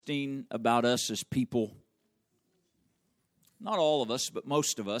Thing about us as people, not all of us, but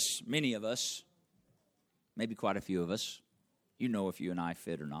most of us, many of us, maybe quite a few of us, you know if you and I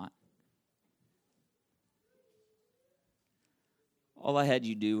fit or not. All I had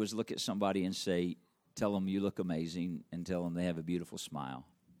you do was look at somebody and say, tell them you look amazing, and tell them they have a beautiful smile.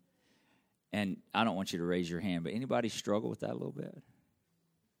 And I don't want you to raise your hand, but anybody struggle with that a little bit?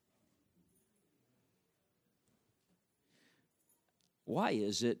 Why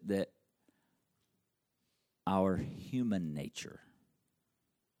is it that our human nature,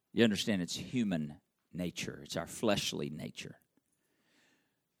 you understand it's human nature, it's our fleshly nature,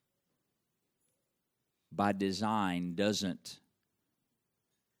 by design doesn't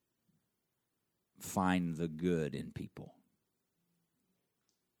find the good in people?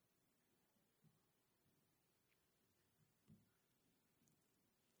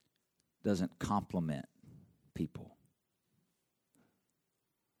 Doesn't compliment people?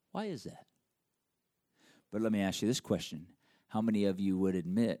 Why is that? But let me ask you this question. How many of you would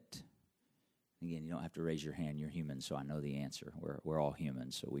admit, again, you don't have to raise your hand, you're human, so I know the answer. We're all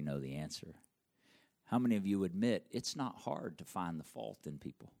human, so we know the answer. How many of you admit it's not hard to find the fault in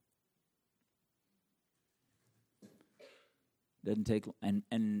people? Doesn't take,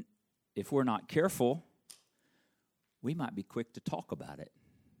 and if we're not careful, we might be quick to talk about it.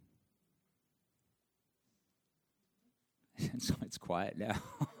 So it's quiet now.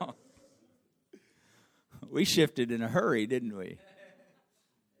 We shifted in a hurry, didn't we?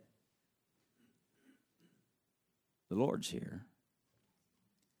 The Lord's here.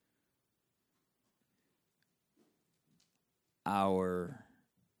 Our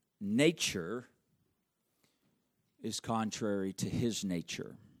nature is contrary to His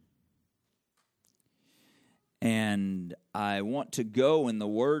nature. And I want to go in the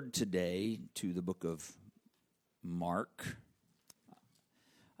Word today to the book of Mark.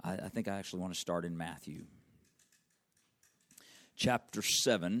 I think I actually want to start in Matthew. Chapter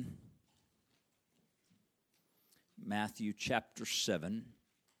 7. Matthew chapter 7.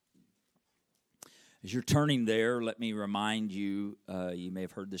 As you're turning there, let me remind you, you may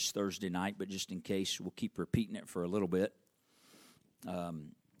have heard this Thursday night, but just in case, we'll keep repeating it for a little bit. Let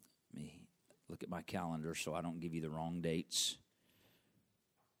me look at my calendar so I don't give you the wrong dates.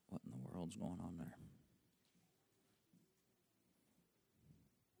 What in the world's going on there?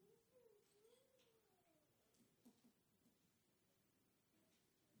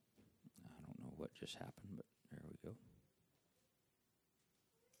 What just happened, but there we go.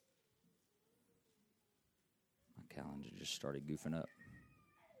 My calendar just started goofing up.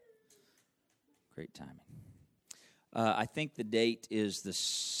 Great timing. I think the date is the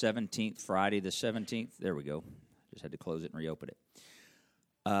 17th, Friday the 17th. There we go. Just had to close it and reopen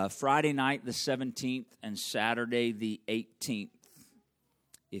it. Friday night the 17th and Saturday the 18th.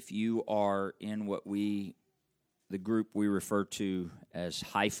 If you are in the group we refer to as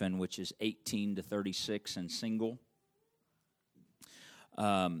hyphen, which is 18 to 36 and single,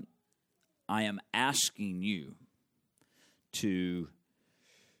 I am asking you to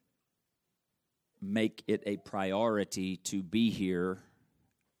make it a priority to be here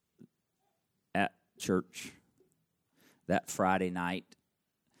at church that Friday night,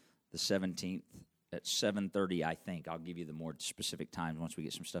 the 17th, at 7:30, I think. I'll give you the more specific times once we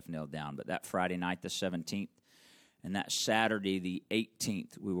get some stuff nailed down. But that Friday night, the 17th, and that Saturday, the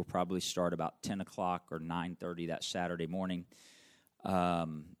 18th, we will probably start about 10 o'clock or 9:30 that Saturday morning.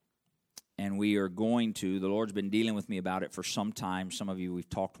 And we are going to, the Lord's been dealing with me about it for some time. Some of you, we've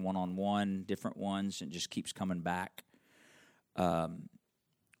talked one-on-one, different ones, and it just keeps coming back.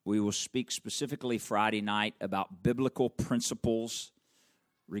 We will speak specifically Friday night about biblical principles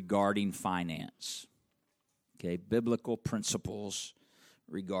regarding finance. Okay, biblical principles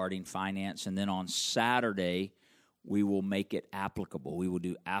regarding finance. And then on Saturday, we will make it applicable. We will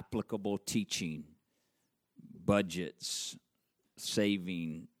do applicable teaching, budgets,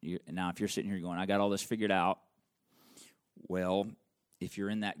 saving. Now, if you're sitting here going, I got all this figured out, well, if you're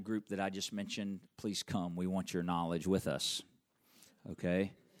in that group that I just mentioned, please come. We want your knowledge with us,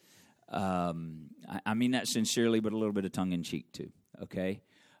 okay? I mean that sincerely, but a little bit of tongue-in-cheek too, okay?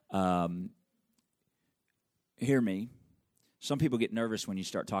 Hear me. Some people get nervous when you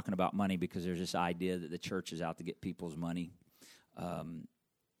start talking about money because there's this idea that the church is out to get people's money.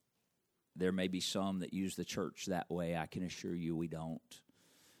 There may be some that use the church that way. I can assure you we don't.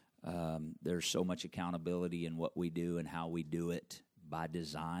 There's so much accountability in what we do and how we do it by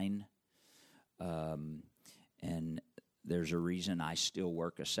design. And there's a reason I still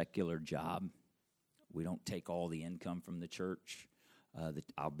work a secular job. We don't take all the income from the church.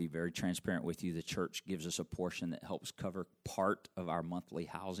 I'll be very transparent with you. The church gives us a portion that helps cover part of our monthly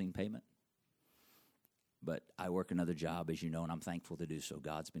housing payment. But I work another job, as you know, and I'm thankful to do so.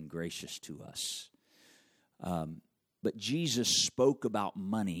 God's been gracious to us. But Jesus spoke about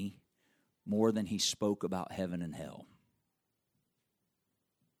money more than he spoke about heaven and hell.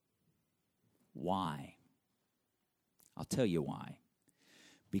 Why? I'll tell you why.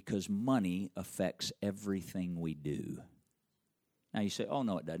 Because money affects everything we do. Now you say, oh,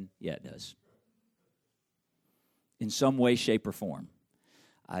 no, it doesn't. Yeah, it does. In some way, shape, or form.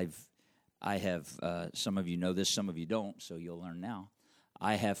 I have, some of you know this, some of you don't, so you'll learn now.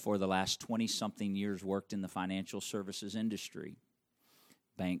 I have, for the last 20-something years, worked in the financial services industry,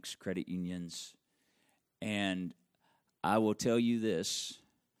 banks, credit unions, and I will tell you this.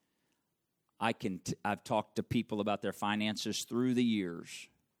 I've talked to people about their finances through the years,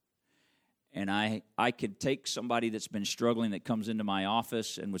 and I could take somebody that's been struggling that comes into my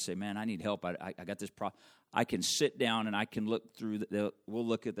office and would say, man, I need help. I got this problem. I can sit down and I can look through, we'll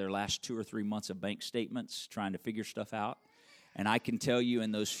look at their last 2 or 3 months of bank statements trying to figure stuff out. And I can tell you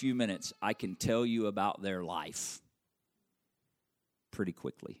in those few minutes, I can tell you about their life pretty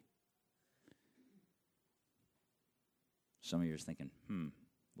quickly. Some of you are thinking,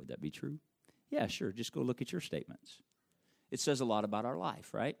 would that be true? Yeah, sure. Just go look at your statements. It says a lot about our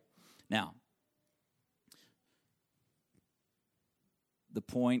life, right? Now, the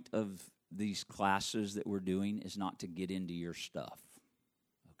point of these classes that we're doing is not to get into your stuff.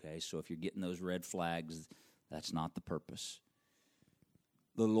 Okay, so if you're getting those red flags, that's not the purpose.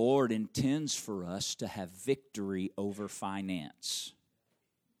 The Lord intends for us to have victory over finance.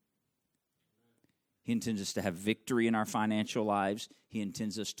 He intends us to have victory in our financial lives. He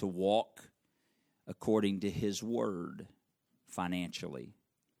intends us to walk according to His Word financially.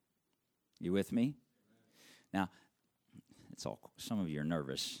 You with me? Now, some of you are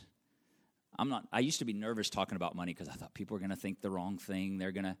nervous. I used to be nervous talking about money because I thought people were going to think the wrong thing.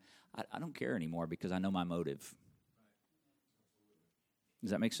 I don't care anymore because I know my motive.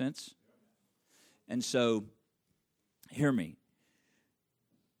 Does that make sense? And so, hear me.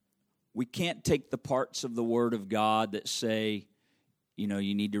 We can't take the parts of the Word of God that say, you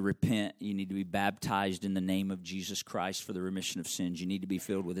need to repent, you need to be baptized in the name of Jesus Christ for the remission of sins, you need to be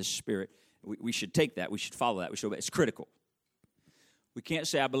filled with His Spirit. We should take that, we should follow that, we should obey. It's critical. We can't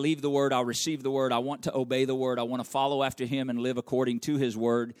say, I believe the Word, I'll receive the Word, I want to obey the Word, I want to follow after Him and live according to His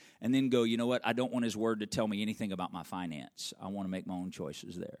Word, and then go, you know what, I don't want His Word to tell me anything about my finance. I want to make my own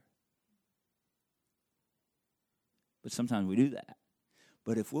choices there. But sometimes we do that.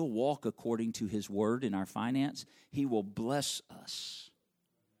 But if we'll walk according to His Word in our finance, He will bless us.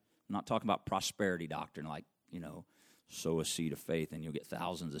 I'm not talking about prosperity doctrine like, sow a seed of faith and you'll get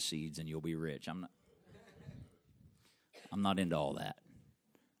thousands of seeds and you'll be rich. I'm not into all that,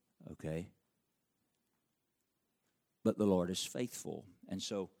 okay? But the Lord is faithful. And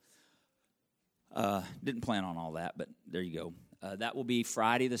so, didn't plan on all that, but there you go. That will be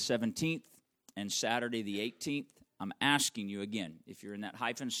Friday the 17th and Saturday the 18th. I'm asking you again, if you're in that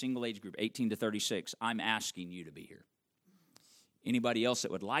hyphen single age group, 18 to 36, I'm asking you to be here. Anybody else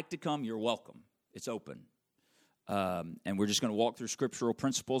that would like to come, you're welcome. It's open. And we're just going to walk through scriptural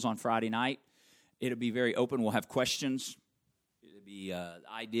principles on Friday night. It'll be very open. We'll have questions. It'll be the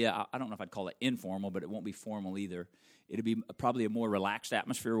idea, I don't know if I'd call it informal, but it won't be formal either. It'll be probably a more relaxed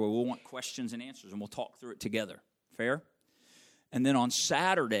atmosphere where we'll want questions and answers, and we'll talk through it together. Fair? And then on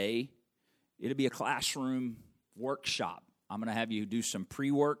Saturday, it'll be a classroom workshop. I'm going to have you do some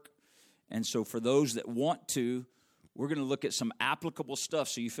pre-work. And so for those that want to, we're going to look at some applicable stuff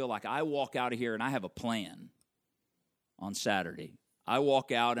so you feel like I walk out of here and I have a plan on Saturday. I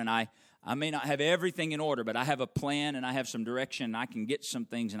walk out and I may not have everything in order, but I have a plan and I have some direction and I can get some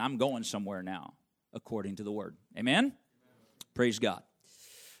things and I'm going somewhere now according to the Word. Amen? Amen. Praise God.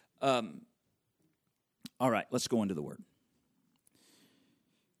 All right, let's go into the Word.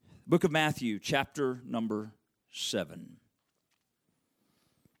 Book of Matthew, chapter number 7.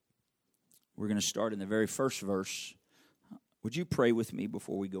 We're going to start in the very first verse. Would you pray with me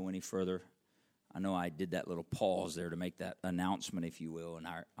before we go any further? I know I did that little pause there to make that announcement, if you will, and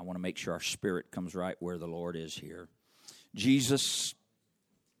I want to make sure our spirit comes right where the Lord is here. Jesus,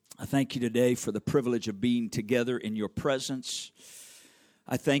 I thank you today for the privilege of being together in your presence.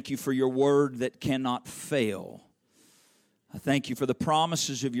 I thank you for your word that cannot fail. I thank you for the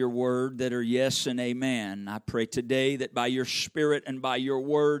promises of your word that are yes and amen. I pray today that by your Spirit and by your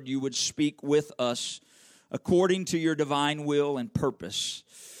word you would speak with us according to your divine will and purpose.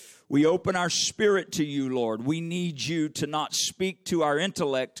 We open our spirit to you, Lord. We need you to not speak to our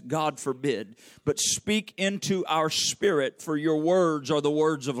intellect, God forbid, but speak into our spirit, for your words are the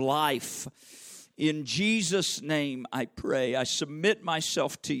words of life. In Jesus' name I pray. I submit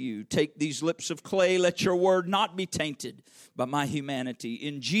myself to you. Take these lips of clay. Let your word not be tainted by my humanity.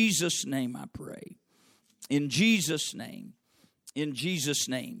 In Jesus' name I pray. In Jesus' name. In Jesus'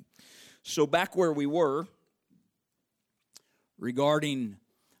 name. So back where we were, regarding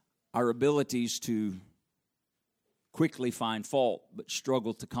our abilities to quickly find fault but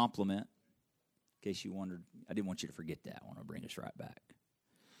struggle to compliment. In case you wondered, I didn't want you to forget that. I want to bring us right back.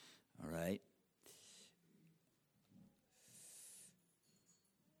 All right.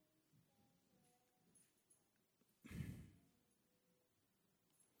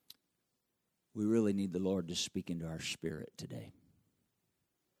 We really need the Lord to speak into our spirit today.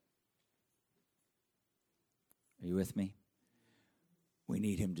 Are you with me? We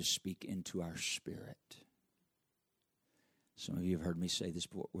need him to speak into our spirit. Some of you have heard me say this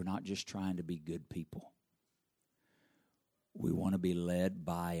before. We're not just trying to be good people. We want to be led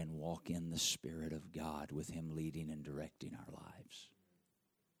by and walk in the Spirit of God with him leading and directing our lives.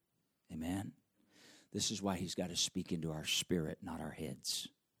 Amen? This is why he's got to speak into our spirit, not our heads.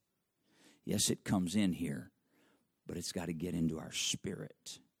 Yes, it comes in here, but it's got to get into our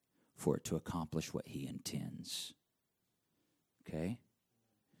spirit for it to accomplish what he intends. Okay?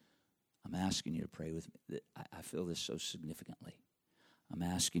 I'm asking you to pray with me. I feel this so significantly. I'm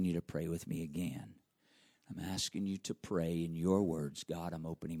asking you to pray with me again. I'm asking you to pray in your words. God, I'm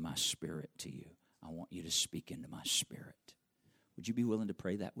opening my spirit to you. I want you to speak into my spirit. Would you be willing to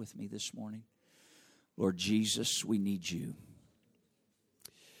pray that with me this morning? Lord Jesus, we need you.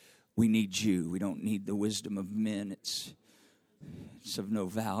 We need you. We don't need the wisdom of men. It's of no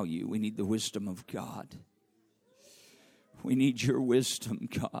value. We need the wisdom of God. We need your wisdom,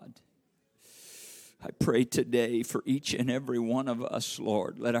 God. I pray today for each and every one of us,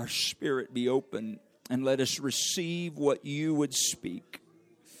 Lord. Let our spirit be open and let us receive what you would speak.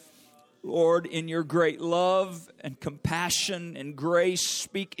 Lord, in your great love and compassion and grace,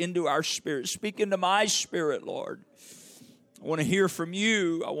 speak into our spirit. Speak into my spirit, Lord. I want to hear from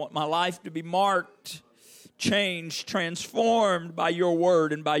you. I want my life to be marked, changed, transformed by your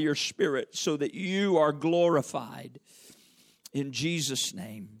word and by your spirit so that you are glorified. In Jesus'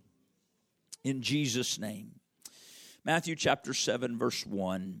 name. In Jesus' name. Matthew chapter 7, verse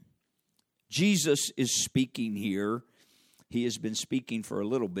 1. Jesus is speaking here. He has been speaking for a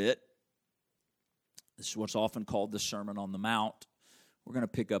little bit. This is what's often called the Sermon on the Mount. We're going to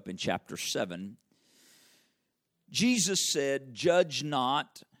pick up in chapter 7. Jesus said, "Judge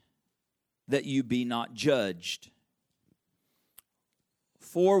not, that you be not judged.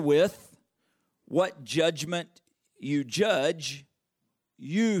 For with what judgment you judge,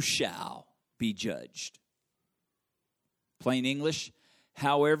 you shall be judged." Plain English,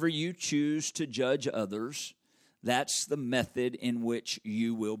 however you choose to judge others, that's the method in which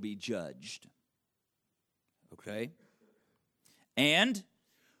you will be judged. Okay? And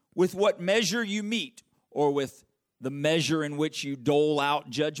with what measure you meet, or with the measure in which you dole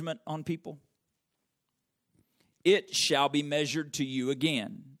out judgment on people, it shall be measured to you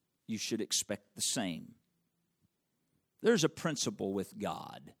again. You should expect the same. There's a principle with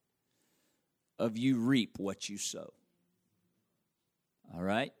God of you reap what you sow. All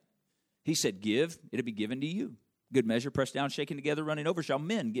right? He said, give, it'll be given to you. Good measure, pressed down, shaken together, running over, shall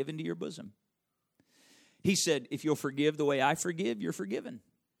men give into your bosom. He said, if you'll forgive the way I forgive, you're forgiven.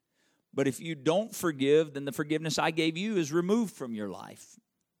 But if you don't forgive, then the forgiveness I gave you is removed from your life.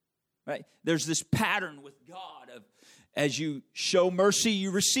 Right? There's this pattern with God of as you show mercy,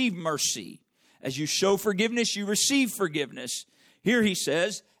 you receive mercy. As you show forgiveness, you receive forgiveness. Here he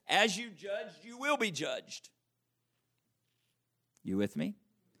says, as you judge, you will be judged. You with me?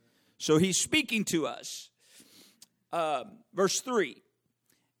 So he's speaking to us. Verse 3.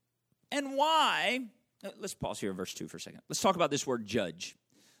 And why, let's pause here in verse 2 for a second. Let's talk about this word judge.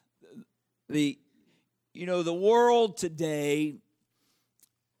 The world today,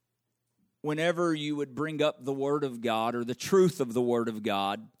 whenever you would bring up the Word of God or the truth of the Word of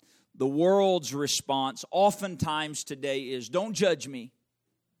God, the world's response oftentimes today is, don't judge me.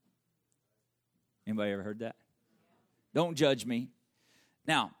 Anybody ever heard that? Don't judge me.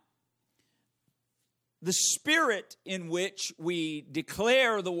 Now, the spirit in which we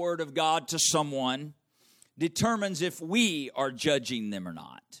declare the Word of God to someone determines if we are judging them or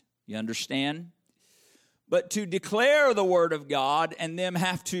not. You understand? But to declare the Word of God and them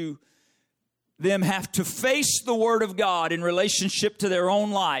have to face the Word of God in relationship to their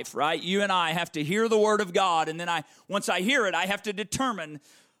own life, right? You and I have to hear the Word of God, and then once I hear it, I have to determine,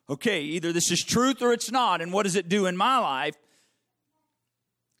 okay, either this is truth or it's not, and what does it do in my life?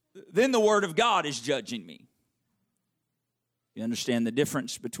 Then the Word of God is judging me. You understand the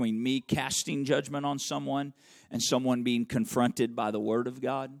difference between me casting judgment on someone and someone being confronted by the Word of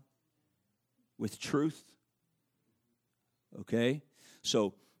God with truth? Okay?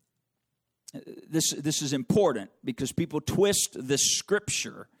 So, this is important because people twist this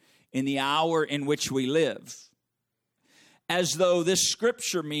Scripture in the hour in which we live as though this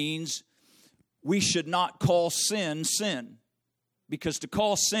Scripture means we should not call sin, sin. Because to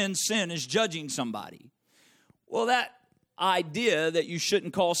call sin, sin is judging somebody. Well, that idea that you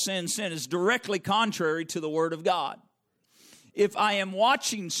shouldn't call sin, sin is directly contrary to the Word of God. If I am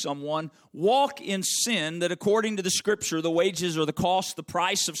watching someone walk in sin, that according to the Scripture, the wages or the cost, the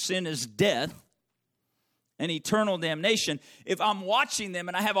price of sin is death and eternal damnation. If I'm watching them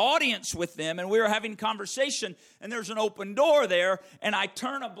and I have audience with them and we're having conversation and there's an open door there and I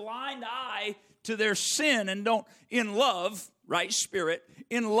turn a blind eye to their sin and don't, in love, right spirit,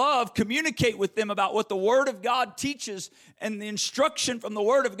 in love, communicate with them about what the Word of God teaches and the instruction from the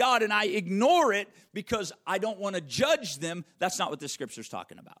Word of God, and I ignore it because I don't want to judge them, that's not what this Scripture is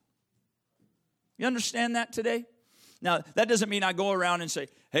talking about. You understand that today? Now, that doesn't mean I go around and say,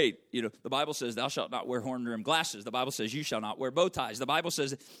 hey, the Bible says thou shalt not wear horn-rimmed glasses. The Bible says you shall not wear bow ties. The Bible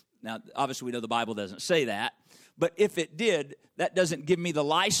says, now, obviously we know the Bible doesn't say that, but if it did, that doesn't give me the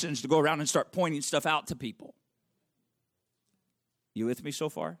license to go around and start pointing stuff out to people. You with me so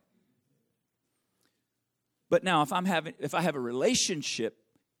far? But now, if I have a relationship,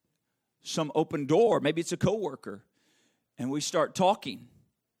 some open door, maybe it's a coworker, and we start talking,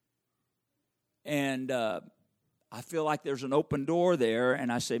 and I feel like there's an open door there,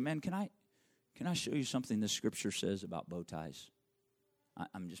 and I say, man, can I show you something the Scripture says about bow ties?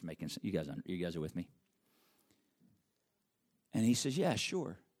 I'm just making you guys are with me. And he says, yeah,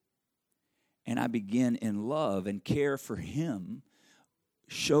 sure. And I begin in love and care for him,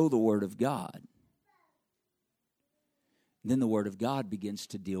 show the Word of God. Then the Word of God begins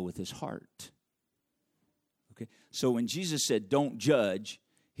to deal with his heart. Okay? So when Jesus said, don't judge,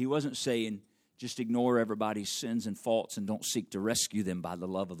 he wasn't saying, just ignore everybody's sins and faults and don't seek to rescue them by the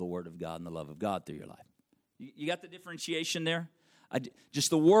love of the Word of God and the love of God through your life. You got the differentiation there? Just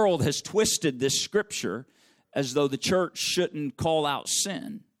the world has twisted this Scripture as though the church shouldn't call out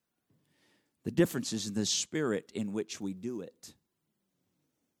sin. The difference is in the spirit in which we do it.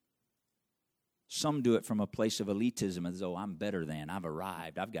 Some do it from a place of elitism, as though I'm better than, I've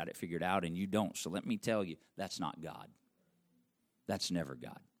arrived, I've got it figured out, and you don't. So let me tell you, that's not God. That's never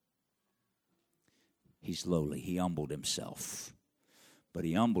God. He's lowly. He humbled himself. But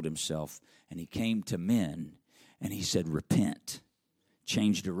he humbled himself, and he came to men, and he said, repent.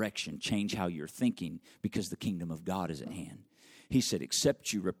 Change direction, change how you're thinking, because the kingdom of God is at hand. He said,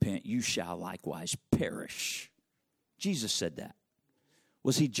 except you repent, you shall likewise perish. Jesus said that.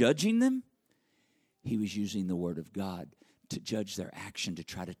 Was he judging them? He was using the Word of God to judge their action, to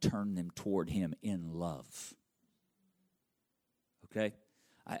try to turn them toward him in love. Okay?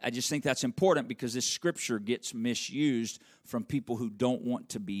 I just think that's important because this Scripture gets misused from people who don't want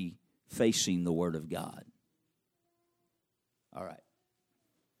to be facing the Word of God. All right.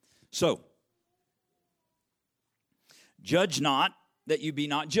 So, judge not that you be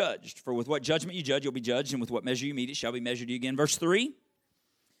not judged. For with what judgment you judge, you'll be judged, and with what measure you meet, it shall be measured to you again. Verse 3.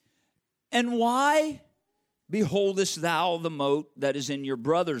 And why beholdest thou the mote that is in your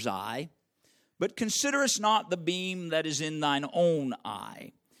brother's eye, but considerest not the beam that is in thine own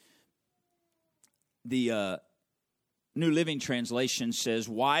eye? The New Living Translation says,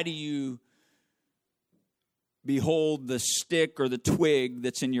 why do you behold the stick or the twig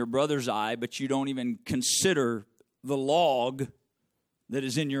that's in your brother's eye, but you don't even consider the log that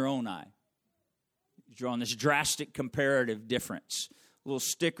is in your own eye? You're drawing this drastic comparative difference. A little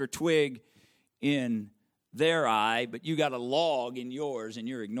stick or twig in their eye, but you got a log in yours, and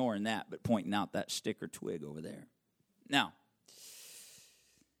you're ignoring that, but pointing out that stick or twig over there. Now,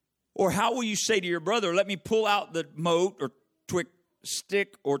 or how will you say to your brother, let me pull out the mote or twig,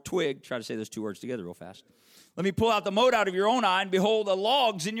 stick or twig, try to say those two words together real fast. Let me pull out the mote out of your own eye, and behold, the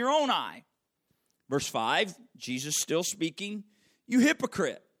log's in your own eye. Verse 5, Jesus still speaking, you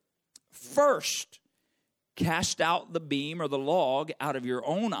hypocrite. First, cast out the beam or the log out of your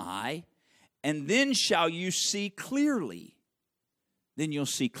own eye, and then shall you see clearly. Then you'll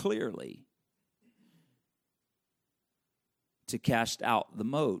see clearly to cast out the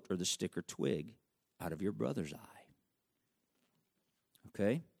mote or the stick or twig out of your brother's eye.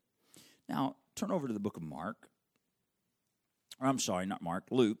 Okay? Now, turn over to the book of Mark. Or I'm sorry, not Mark.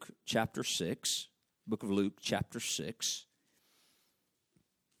 Luke, chapter 6. Book of Luke, chapter 6.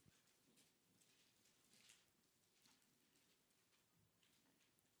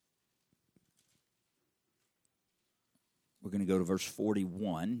 We're going to go to verse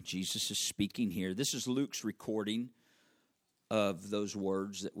 41. Jesus is speaking here. This is Luke's recording of those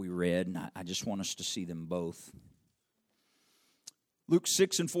words that we read, and I just want us to see them both. Luke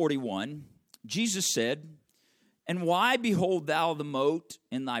 6:41, Jesus said, "And why behold thou the mote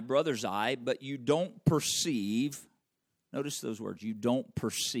in thy brother's eye, but you don't perceive," notice those words, you don't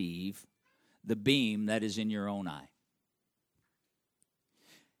perceive the beam that is in your own eye.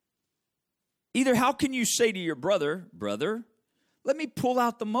 Either how can you say to your brother, "Brother, let me pull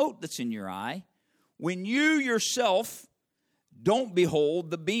out the mote that's in your eye," when you yourself don't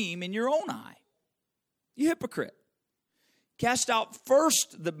behold the beam in your own eye? You hypocrite. Cast out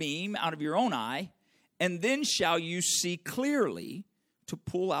first the beam out of your own eye, and then shall you see clearly to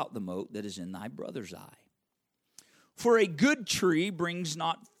pull out the mote that is in thy brother's eye. For a good tree brings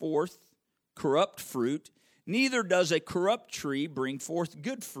not forth corrupt fruit, neither does a corrupt tree bring forth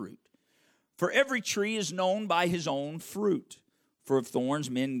good fruit. For every tree is known by his own fruit. For of thorns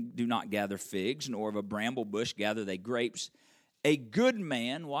men do not gather figs, nor of a bramble bush gather they grapes. A good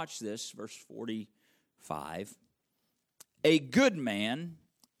man, watch this, verse 45, a good man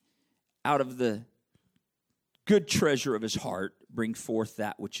out of the good treasure of his heart brings forth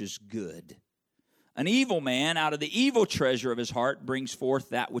that which is good. An evil man out of the evil treasure of his heart brings forth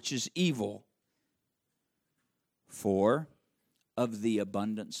that which is evil. For of the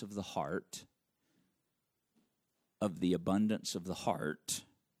abundance of the heart, of the abundance of the heart,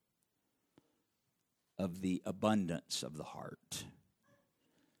 of the abundance of the heart,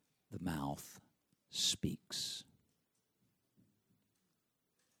 the mouth speaks.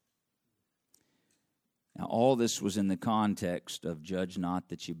 Now, all this was in the context of judge not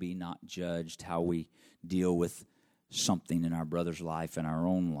that you be not judged, how we deal with something in our brother's life and our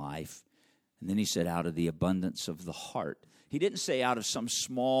own life. And then he said, out of the abundance of the heart. He didn't say out of some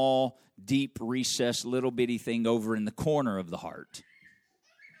small, deep, recessed, little bitty thing over in the corner of the heart.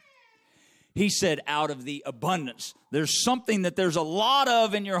 He said out of the abundance. There's something that there's a lot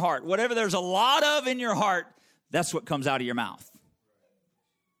of in your heart. Whatever there's a lot of in your heart, that's what comes out of your mouth.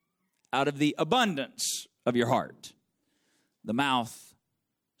 Out of the abundance of your heart, the mouth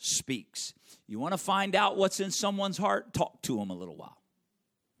speaks. You want to find out what's in someone's heart? Talk to them a little while.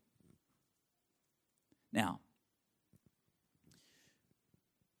 Now,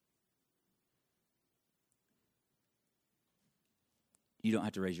 you don't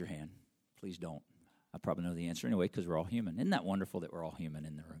have to raise your hand. Please don't. I probably know the answer anyway because we're all human. Isn't that wonderful that we're all human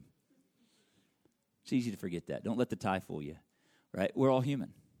in the room? It's easy to forget that. Don't let the tie fool you, right? We're all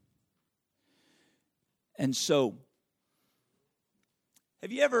human. And so,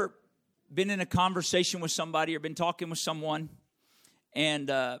 have you ever been in a conversation with somebody or been talking with someone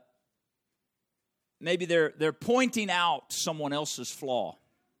and maybe they're pointing out someone else's flaw,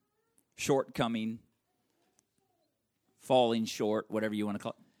 shortcoming, falling short, whatever you want to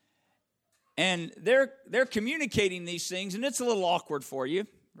call it. And they're communicating these things, and it's a little awkward for you,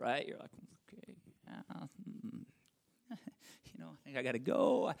 right? You're like, okay, I think I got to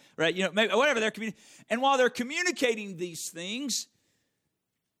go, right? Maybe, whatever they're communicating. And while they're communicating these things,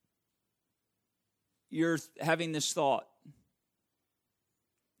 you're having this thought: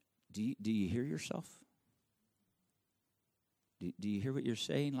 Do you hear yourself? Do you hear what you're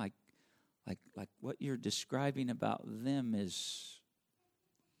saying? Like what you're describing about them is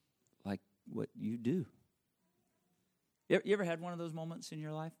like what you do. You ever had one of those moments in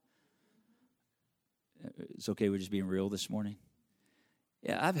your life? It's okay, we're just being real this morning.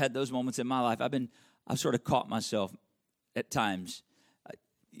 Yeah, I've had those moments in my life. I've sort of caught myself at times.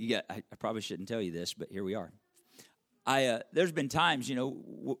 I probably shouldn't tell you this, but here we are. There's been times,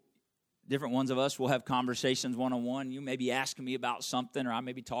 different ones of us will have conversations one-on-one. You may be asking me about something, or I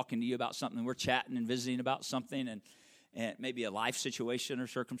may be talking to you about something. And we're chatting and visiting about something, and maybe a life situation or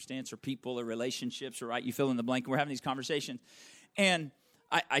circumstance or people or relationships, or right, you fill in the blank. And we're having these conversations. And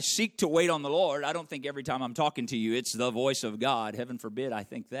I seek to wait on the Lord. I don't think every time I'm talking to you, it's the voice of God. Heaven forbid I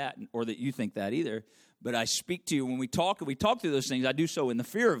think that, or that you think that either. But I speak to you when we talk through those things. I do so in the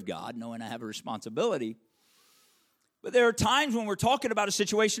fear of God, knowing I have a responsibility. But there are times when we're talking about a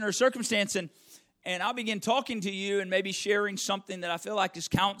situation or a circumstance, and I'll begin talking to you and maybe sharing something that I feel like is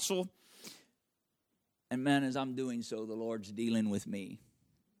counsel. And man, as I'm doing so, the Lord's dealing with me.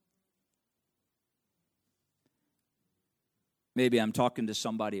 Maybe I'm talking to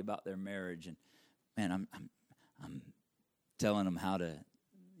somebody about their marriage, and man, I'm telling them how to,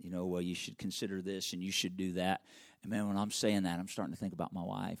 well, you should consider this and you should do that. And man, when I'm saying that, I'm starting to think about my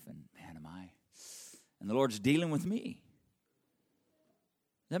wife, and man, and the Lord's dealing with me.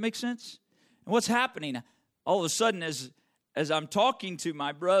 Does that make sense? And what's happening? All of a sudden, as I'm talking to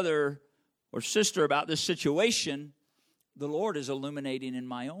my brother or sister about this situation, the Lord is illuminating in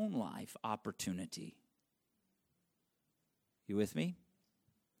my own life opportunity. You with me?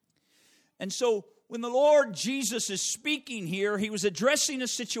 And so when the Lord Jesus is speaking here, he was addressing a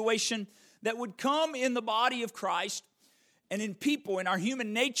situation that would come in the body of Christ and in people, in our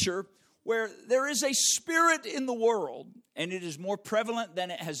human nature, where there is a spirit in the world, and it is more prevalent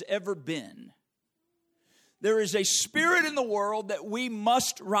than it has ever been. There is a spirit in the world that we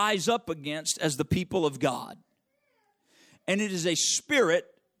must rise up against as the people of God. And it is a spirit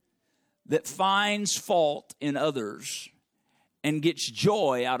that finds fault in others and gets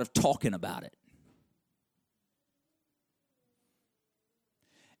joy out of talking about it.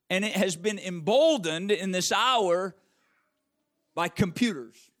 And it has been emboldened in this hour by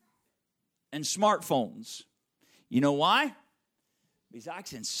computers and smartphones. You know why? Because I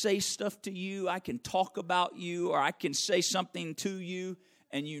can say stuff to you, I can talk about you, or I can say something to you,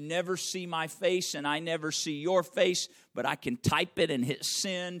 and you never see my face, and I never see your face, but I can type it and hit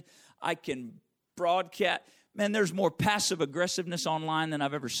send. I can broadcast. Man, there's more passive aggressiveness online than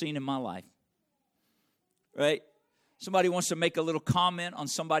I've ever seen in my life. Right? Somebody wants to make a little comment on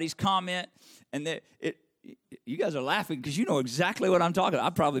somebody's comment, and you guys are laughing because you know exactly what I'm talking about.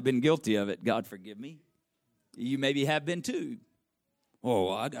 I've probably been guilty of it. God forgive me. You maybe have been too.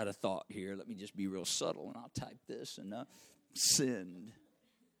 Oh, I got a thought here. Let me just be real subtle, and I'll type this and send.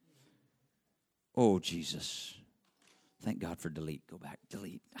 Oh, Jesus. Thank God for delete. Go back.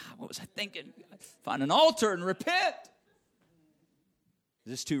 Delete. What was I thinking? Find an altar and repent.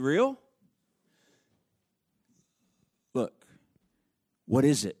 Is this too real? Look, what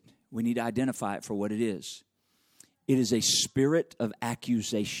is it? We need to identify it for what it is. It is a spirit of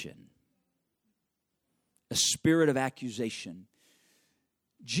accusation. A spirit of accusation.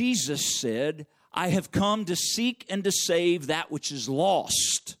 Jesus said, I have come to seek and to save that which is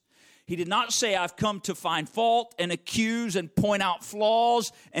lost. He did not say, I've come to find fault and accuse and point out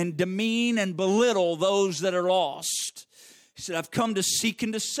flaws and demean and belittle those that are lost. He said, I've come to seek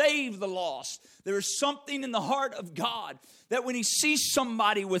and to save the lost. There is something in the heart of God that when he sees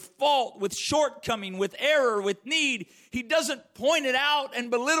somebody with fault, with shortcoming, with error, with need, he doesn't point it out and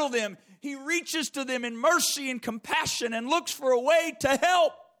belittle them. He reaches to them in mercy and compassion and looks for a way to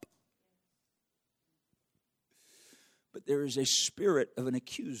help. But there is a spirit of an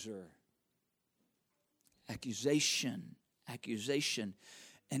accuser. Accusation.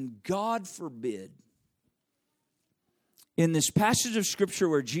 And God forbid, in this passage of Scripture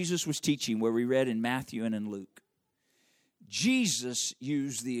where Jesus was teaching, where we read in Matthew and in Luke, Jesus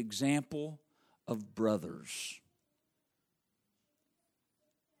used the example of brothers.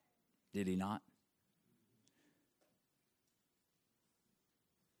 Did he not?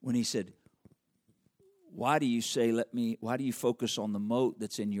 When he said, why do you focus on the mote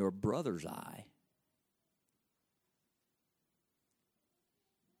that's in your brother's eye?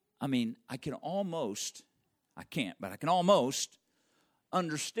 I mean, I can almost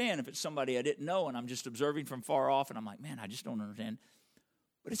understand if it's somebody I didn't know and I'm just observing from far off and I'm like, man, I just don't understand.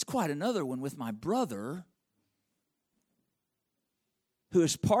 But it's quite another one with my brother who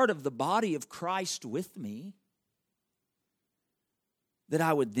is part of the body of Christ with me, that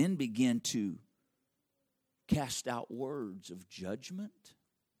I would then begin to cast out words of judgment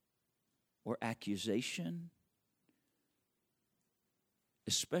or accusation,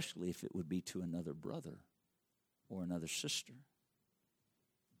 especially if it would be to another brother or another sister.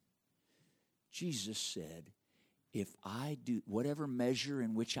 Jesus said, if I do, whatever measure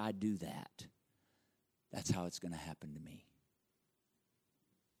in which I do that, that's how it's going to happen to me.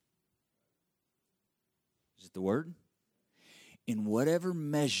 Is it the word? In whatever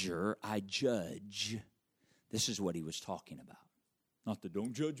measure I judge, this is what he was talking about. Not the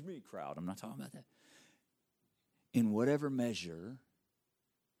don't judge me crowd. I'm not talking about that. In whatever measure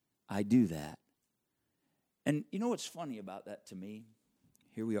I do that. And you know what's funny about that to me?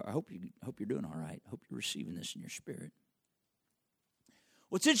 Here we are. I hope you're doing all right. I hope you're receiving this in your spirit.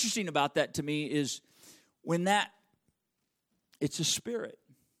 What's interesting about that to me is it's a spirit.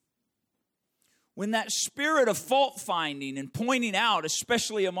 When that spirit of fault finding and pointing out,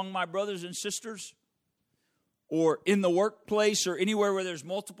 especially among my brothers and sisters, or in the workplace or anywhere where there's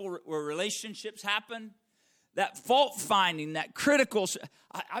where relationships happen, that fault finding, that critical,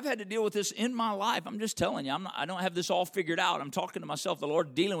 I've had to deal with this in my life. I'm just telling you, I don't have this all figured out. I'm talking to myself, the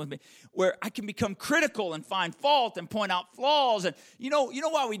Lord dealing with me, where I can become critical and find fault and point out flaws. And you know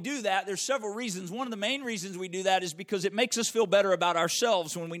why we do that? There's several reasons. One of the main reasons we do that is because it makes us feel better about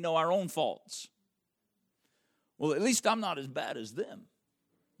ourselves when we know our own faults. Well, at least I'm not as bad as them.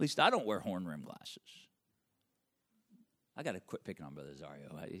 At least I don't wear horn-rimmed glasses. I got to quit picking on Brother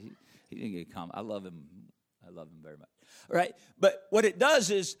Zario. He didn't get a comment. I love him I love him very much. All right? But what it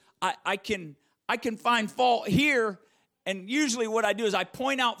does is I can find fault here, and usually what I do is I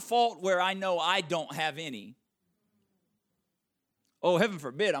point out fault where I know I don't have any. Oh, heaven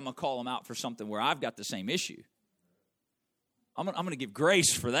forbid, I'm going to call them out for something where I've got the same issue. I'm going to give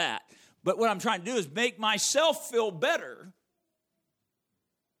grace for that. But what I'm trying to do is make myself feel better.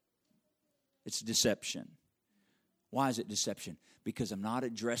 It's deception. Why is it deception? Because I'm not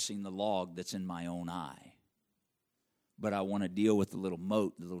addressing the log that's in my own eye. But I want to deal with the little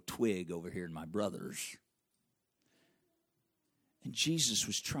mote, the little twig over here in my brother's. And Jesus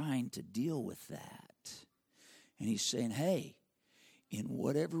was trying to deal with that. And he's saying, hey, in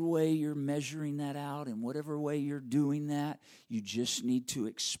whatever way you're measuring that out, in whatever way you're doing that, you just need to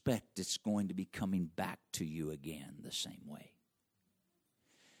expect it's going to be coming back to you again the same way.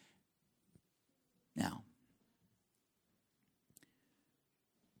 Now,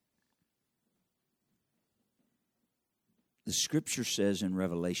 the scripture says in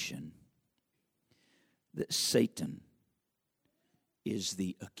Revelation that Satan is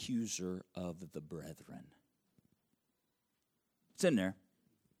the accuser of the brethren. It's in there.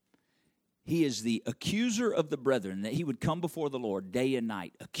 He is the accuser of the brethren, that he would come before the Lord day and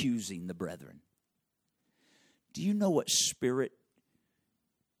night accusing the brethren. Do you know what spirit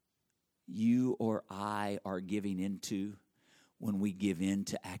you or I are giving into when we give in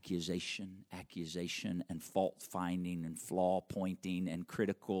to accusation and fault finding and flaw pointing and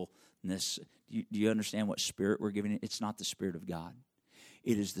criticalness? Do you understand what spirit we're giving it? It's not the Spirit of God.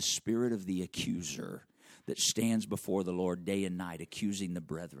 It is the spirit of the accuser that stands before the Lord day and night accusing the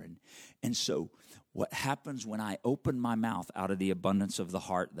brethren. And so what happens when I open my mouth, out of the abundance of the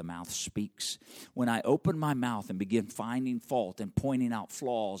heart, the mouth speaks. When I open my mouth and begin finding fault and pointing out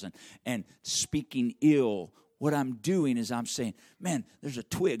flaws and speaking ill, what I'm doing is I'm saying, man, there's a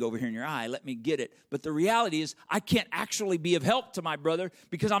twig over here in your eye. Let me get it. But the reality is I can't actually be of help to my brother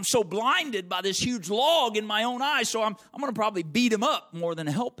because I'm so blinded by this huge log in my own eye. So I'm going to probably beat him up more than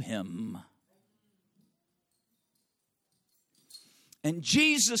help him. And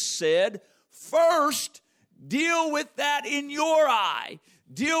Jesus said, first, deal with that in your eye.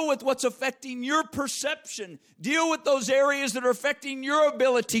 Deal with what's affecting your perception. Deal with those areas that are affecting your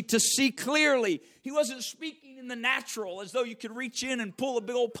ability to see clearly. He wasn't speaking in the natural as though you could reach in and pull a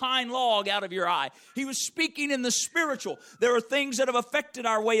big old pine log out of your eye. He was speaking in the spiritual. There are things that have affected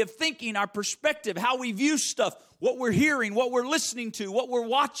our way of thinking, our perspective, how we view stuff, what we're hearing, what we're listening to, what we're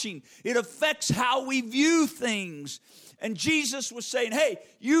watching. It affects how we view things. And Jesus was saying, hey,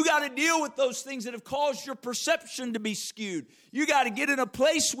 you got to deal with those things that have caused your perception to be skewed. You got to get in a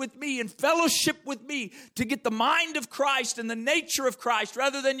place with me and fellowship with me to get the mind of Christ and the nature of Christ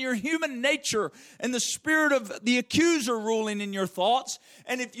rather than your human nature and the spirit of the accuser ruling in your thoughts.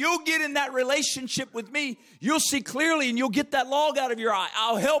 And if you'll get in that relationship with me, you'll see clearly and you'll get that log out of your eye.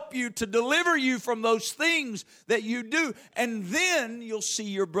 I'll help you to deliver you from those things that you do. And then you'll see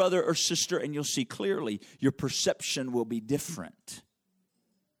your brother or sister and you'll see clearly. Your perception will be different.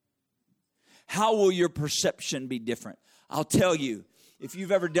 How will your perception be different? I'll tell you, if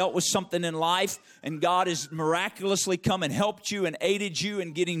you've ever dealt with something in life and God has miraculously come and helped you and aided you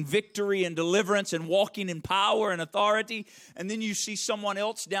in getting victory and deliverance and walking in power and authority, and then you see someone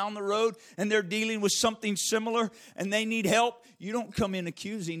else down the road and they're dealing with something similar and they need help, you don't come in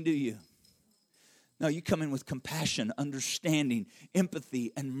accusing, do you? No, you come in with compassion, understanding,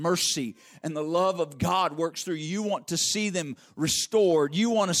 empathy, and mercy. And the love of God works through you. You want to see them restored. You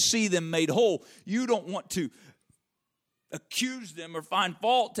want to see them made whole. You don't want to accuse them or find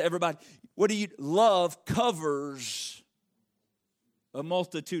fault to everybody. Love covers a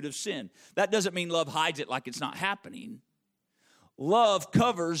multitude of sin. That doesn't mean love hides it like it's not happening. Love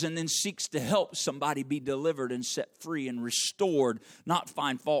covers and then seeks to help somebody be delivered and set free and restored, not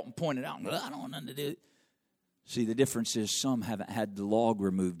find fault and point it out. I don't want nothing to do it. See, the difference is some haven't had the log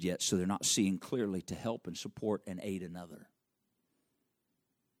removed yet, so they're not seeing clearly to help and support and aid another.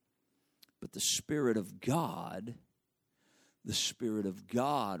 But the Spirit of God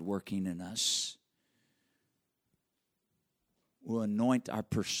working in us will anoint our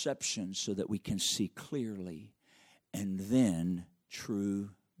perception so that we can see clearly. And then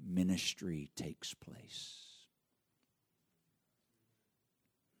true ministry takes place.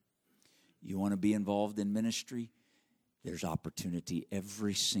 You want to be involved in ministry? There's opportunity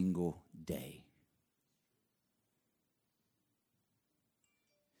every single day.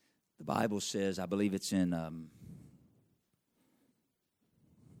 The Bible says, I believe it's in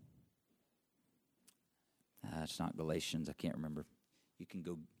it's not Galatians, I can't remember. You can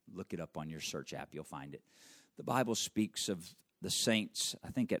go look it up on your search app, you'll find it. The Bible speaks of the saints, I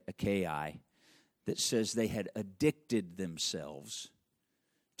think at Achaia, that says they had addicted themselves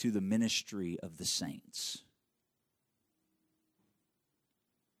to the ministry of the saints.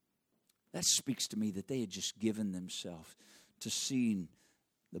 That speaks to me that they had just given themselves to seeing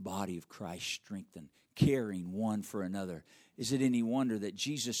the body of Christ strengthen, caring one for another. Is it any wonder that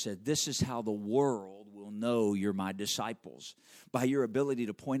Jesus said, this is how the world will know you're my disciples, by your ability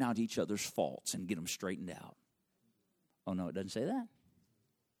to point out each other's faults and get them straightened out? Oh, no, it doesn't say that.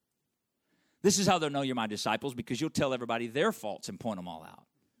 This is how they'll know you're my disciples, because you'll tell everybody their faults and point them all out.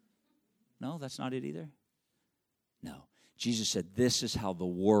 No, that's not it either. No. Jesus said, this is how the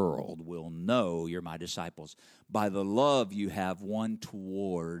world will know you're my disciples, by the love you have one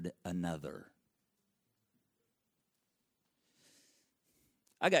toward another.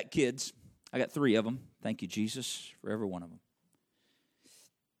 I got kids. I got 3 of them. Thank you, Jesus, for every one of them.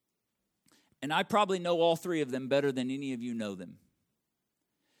 And I probably know all 3 of them better than any of you know them.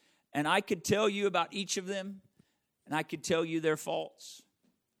 And I could tell you about each of them, and I could tell you their faults.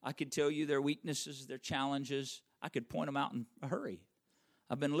 I could tell you their weaknesses, their challenges. I could point them out in a hurry.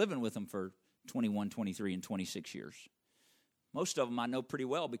 I've been living with them for 21, 23, and 26 years. Most of them I know pretty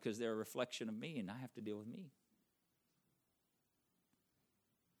well because they're a reflection of me, and I have to deal with me.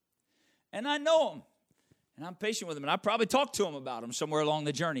 And I know them, and I'm patient with them, and I probably talked to them about them somewhere along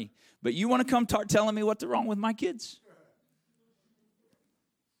the journey. But you want to come telling me what's wrong with my kids?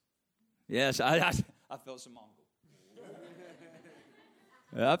 Yes, I felt some uncle.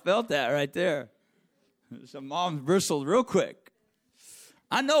 I felt that right there. Some moms bristled real quick.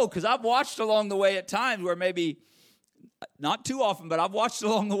 I know, because I've watched along the way at times where maybe, not too often, but I've watched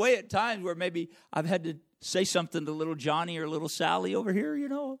along the way at times where maybe I've had to say something to little Johnny or little Sally over here,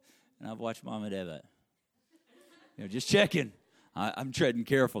 and I've watched Mom and Dad, just checking. I'm treading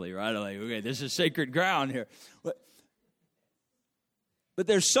carefully, right? I'm like, okay, this is sacred ground here. But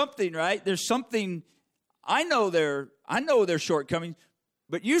there's something, right? There's something. I know their shortcomings,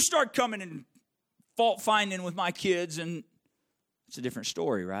 but you start coming and fault finding with my kids, and it's a different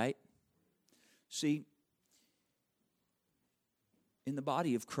story, right? See, in the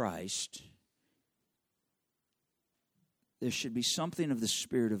body of Christ, there should be something of the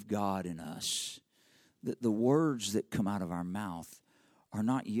Spirit of God in us, that the words that come out of our mouth are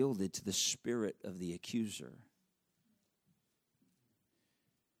not yielded to the spirit of the accuser.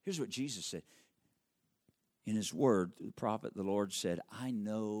 Here's what Jesus said. In his word, the prophet, the Lord said, I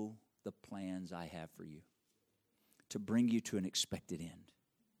know the plans I have for you, to bring you to an expected end.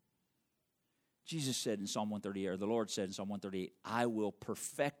 Jesus said in Psalm 138, or the Lord said in Psalm 138, I will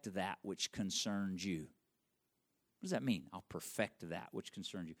perfect that which concerns you. What does that mean? I'll perfect that which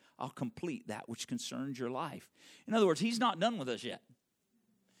concerns you. I'll complete that which concerns your life. In other words, he's not done with us yet.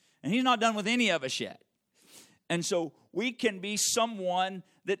 And he's not done with any of us yet. And so we can be someone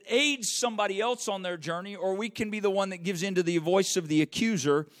that aids somebody else on their journey, or we can be the one that gives into the voice of the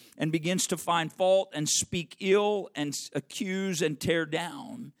accuser and begins to find fault and speak ill and accuse and tear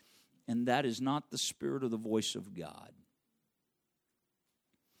down. And that is not the spirit of the voice of God.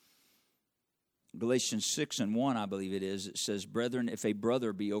 Galatians 6:1, I believe it is, it says, Brethren, if a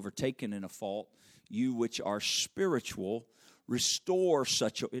brother be overtaken in a fault, you which are spiritual, restore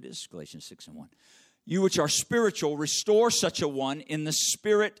such a... It is Galatians 6:1. You which are spiritual, restore such a one in the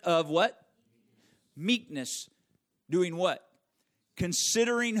spirit of what? Meekness. Doing what?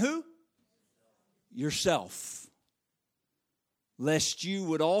 Considering who? Yourself. Lest you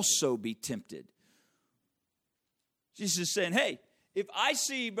would also be tempted. Jesus is saying, hey, if I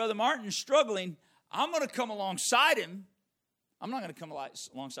see Brother Martin struggling, I'm going to come alongside him. I'm not going to come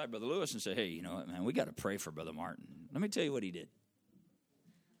alongside Brother Lewis and say, hey, you know what, man, we got to pray for Brother Martin. Let me tell you what he did.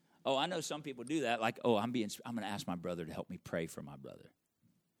 Oh, I know some people do that. Like, oh, I'm going to ask my brother to help me pray for my brother.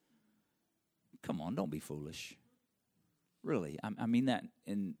 Come on, don't be foolish. Really, I mean that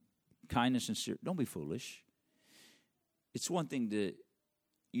in kindness and sincerity. Don't be foolish. It's one thing to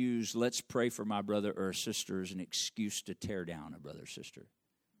use let's pray for my brother or sister as an excuse to tear down a brother or sister.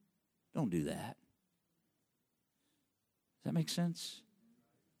 Don't do that. Does that make sense?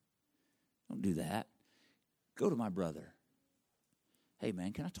 Don't do that. Go to my brother. Hey,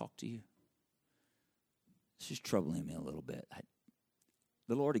 man, can I talk to you? This is troubling me a little bit.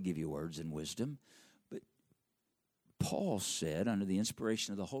 The Lord will give you words and wisdom. But Paul said, under the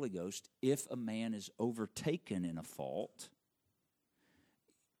inspiration of the Holy Ghost, if a man is overtaken in a fault,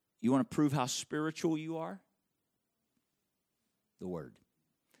 you want to prove how spiritual you are? The Word.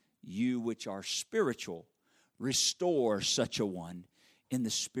 You which are spiritual, restore such a one in the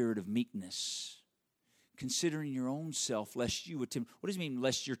spirit of meekness, considering your own self, lest you would tempt. What does it mean,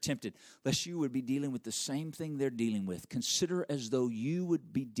 lest you're tempted? Lest you would be dealing with the same thing they're dealing with. Consider as though you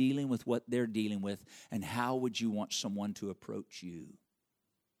would be dealing with what they're dealing with, and how would you want someone to approach you?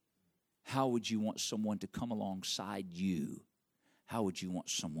 How would you want someone to come alongside you? How would you want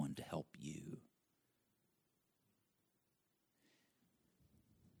someone to help you?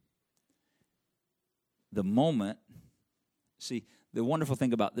 The moment, see, the wonderful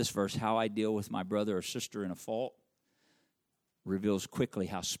thing about this verse, how I deal with my brother or sister in a fault, reveals quickly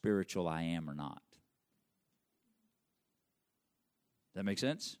how spiritual I am or not. Does that make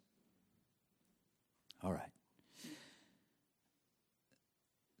sense? All right.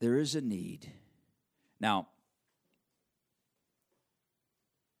 There is a need. Now,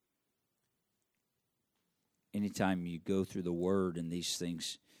 anytime you go through the Word and these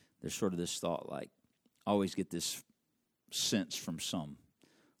things, there's sort of this thought like, I always get this sense from some,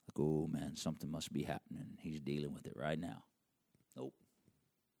 like, oh man, something must be happening. He's dealing with it right now. Nope.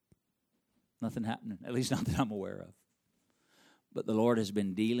 Nothing happening, at least not that I'm aware of. But the Lord has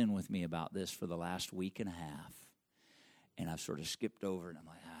been dealing with me about this for the last week and a half. And I've sort of skipped over it. I'm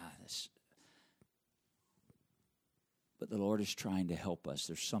like, this. But the Lord is trying to help us.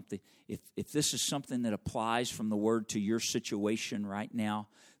 There's something, if this is something that applies from the Word to your situation right now,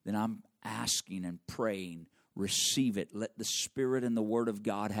 then I'm asking and praying, receive it. Let the Spirit and the Word of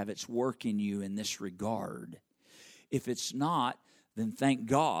God have its work in you in this regard. If it's not, then thank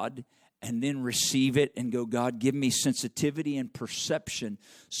God, and then receive it and go, God, give me sensitivity and perception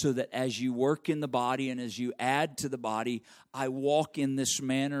so that as you work in the body and as you add to the body, I walk in this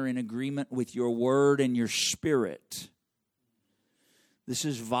manner in agreement with your Word and your Spirit. This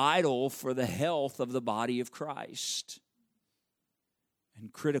is vital for the health of the body of Christ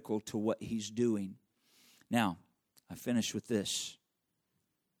and critical to what He's doing. Now, I finish with this.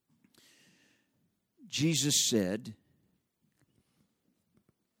 Jesus said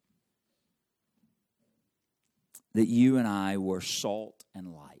that you and I were salt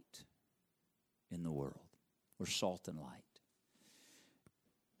and light in the world. We're salt and light.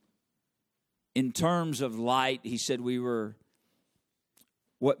 In terms of light, He said we were,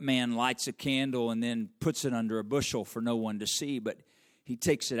 what man lights a candle and then puts it under a bushel for no one to see, but He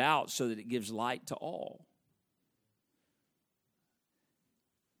takes it out so that it gives light to all.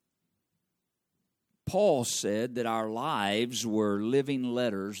 Paul said that our lives were living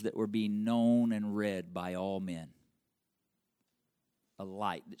letters that were being known and read by all men. A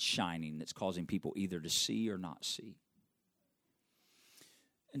light that's shining, that's causing people either to see or not see.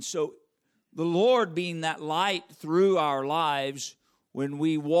 And so the Lord being that light through our lives, when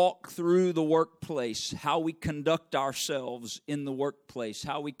we walk through the workplace, how we conduct ourselves in the workplace,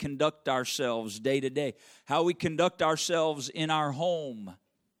 how we conduct ourselves day to day, how we conduct ourselves in our home.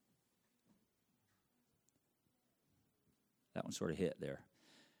 That one sort of hit there.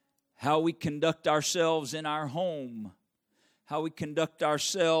 How we conduct ourselves in our home. How we conduct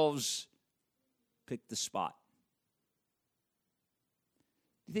ourselves, pick the spot.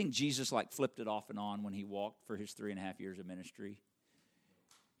 Do you think Jesus like flipped it off and on when He walked for His 3.5 years of ministry?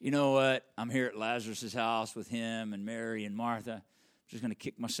 You know what? I'm here at Lazarus' house with him and Mary and Martha. I'm just going to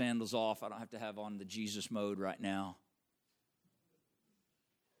kick my sandals off. I don't have to have on the Jesus mode right now.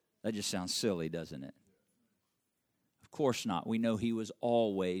 That just sounds silly, doesn't it? Of course not. We know He was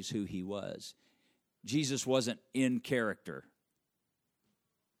always who He was. Jesus wasn't in character.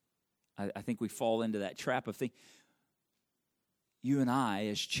 I think we fall into that trap of thinking, you and I,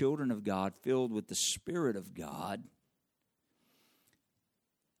 as children of God, filled with the Spirit of God,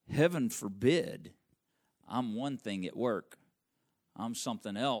 heaven forbid, I'm one thing at work. I'm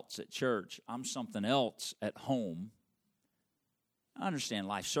something else at church. I'm something else at home. I understand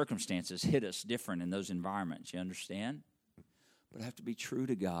life circumstances hit us different in those environments. You understand? But I have to be true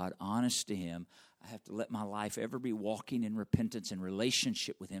to God, honest to Him. I have to let my life ever be walking in repentance and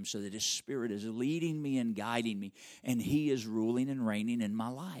relationship with Him so that His Spirit is leading me and guiding me, and He is ruling and reigning in my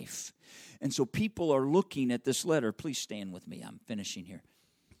life. And so people are looking at this letter. Please stand with me. I'm finishing here.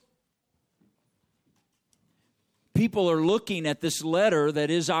 People are looking at this letter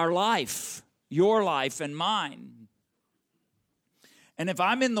that is our life, your life and mine. And if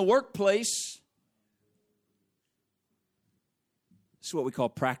I'm in the workplace, this is what we call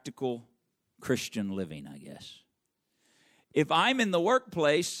practical Christian living, I guess. If I'm in the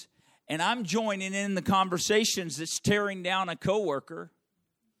workplace and I'm joining in the conversations that's tearing down a coworker,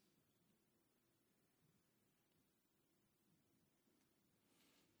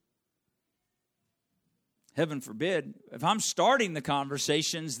 heaven forbid, if I'm starting the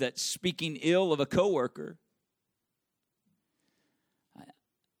conversations that's speaking ill of a coworker,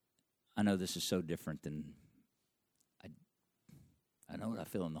 I know this is so different than I know what I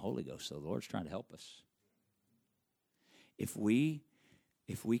feel in the Holy Ghost, so the Lord's trying to help us. If we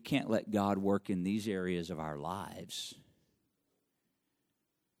can't let God work in these areas of our lives,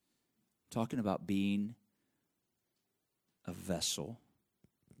 talking about being a vessel,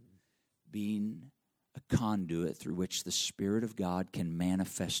 being a conduit through which the Spirit of God can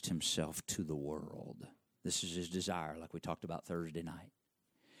manifest himself to the world. This is his desire, like we talked about Thursday night.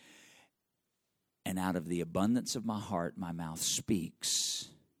 And out of the abundance of my heart, my mouth speaks.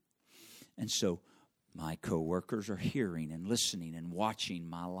 And so my coworkers are hearing and listening and watching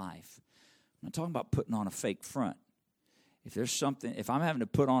my life. I'm not talking about putting on a fake front. If I'm having to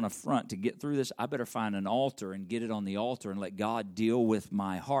put on a front to get through this, I better find an altar and get it on the altar and let God deal with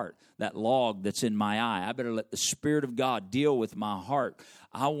my heart. That log that's in my eye, I better let the Spirit of God deal with my heart.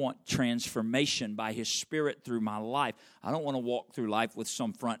 I want transformation by His Spirit through my life. I don't want to walk through life with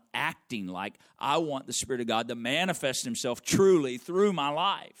some front acting like. I want the Spirit of God to manifest Himself truly through my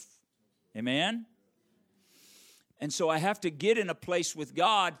life. Amen? And so I have to get in a place with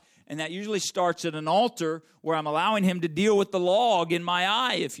God. And that usually starts at an altar where I'm allowing Him to deal with the log in my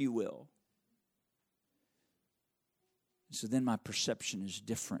eye, if you will. So then my perception is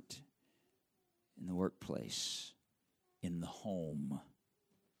different in the workplace, in the home,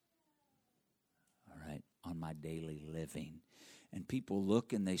 all right, on my daily living. And people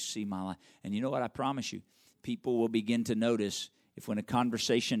look and they see my life. And you know what? I promise you, people will begin to notice if when a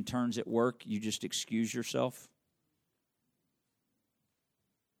conversation turns at work, you just excuse yourself.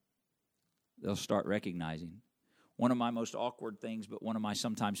 They'll start recognizing. One of my most awkward things, but one of my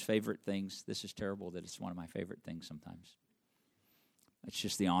sometimes favorite things, this is terrible that it's one of my favorite things sometimes. It's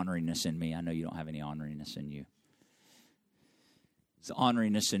just the honoriness in me. I know you don't have any honoriness in you. It's the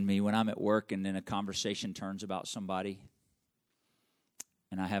honoriness in me when I'm at work and then a conversation turns about somebody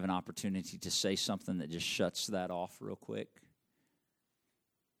and I have an opportunity to say something that just shuts that off real quick.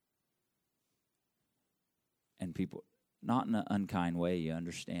 And people, not in an unkind way, you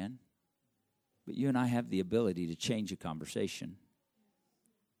understand? But you and I have the ability to change a conversation.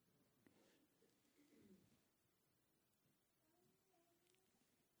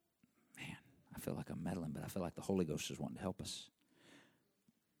 Man, I feel like I'm meddling, but I feel like the Holy Ghost is wanting to help us.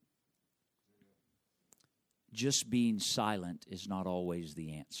 Just being silent is not always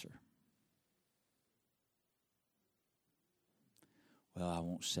the answer. Well, I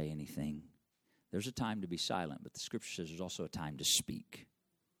won't say anything. There's a time to be silent, but the Scripture says there's also a time to speak.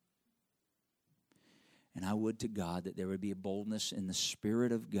 And I would to God that there would be a boldness in the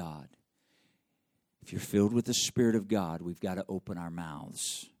Spirit of God. If you're filled with the Spirit of God, we've got to open our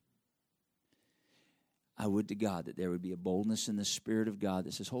mouths. I would to God that there would be a boldness in the Spirit of God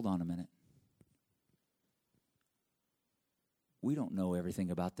that says, hold on a minute. We don't know everything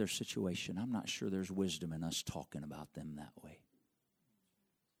about their situation. I'm not sure there's wisdom in us talking about them that way.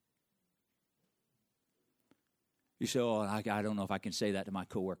 You say, oh, I don't know if I can say that to my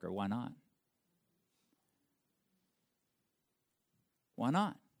coworker. Why not? Why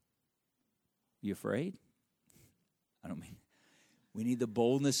not? You afraid? I don't mean. We need the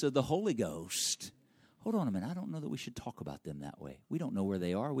boldness of the Holy Ghost. Hold on a minute. I don't know that we should talk about them that way. We don't know where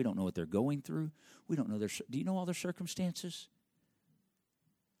they are. We don't know what they're going through. We don't know their. Do you know all their circumstances?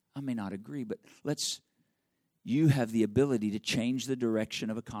 I may not agree, but you have the ability to change the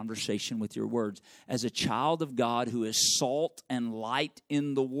direction of a conversation with your words. As a child of God who is salt and light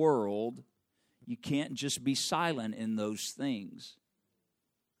in the world, you can't just be silent in those things.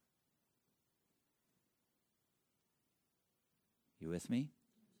 You with me?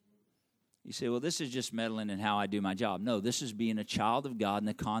 You say, well, this is just meddling in how I do my job. No, this is being a child of God and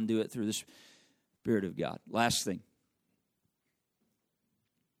a conduit through the Spirit of God. Last thing.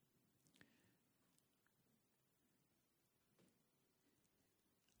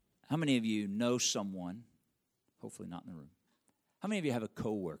 How many of you know someone, hopefully not in the room, how many of you have a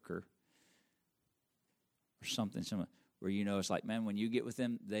coworker or something where you know it's like, man, when you get with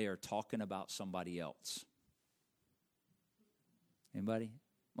them, they are talking about somebody else? Anybody?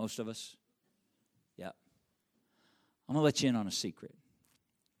 Most of us? Yeah. I'm going to let you in on a secret,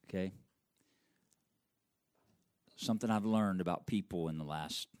 okay? Something I've learned about people in the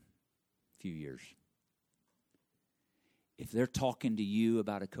last few years. If they're talking to you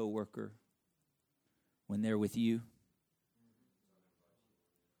about a coworker when they're with you,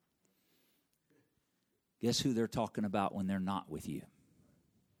 guess who they're talking about when they're not with you?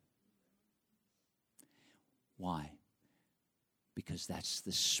 Why? Because that's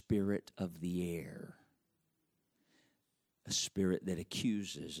the spirit of the air. A spirit that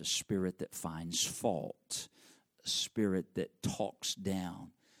accuses, a spirit that finds fault, a spirit that talks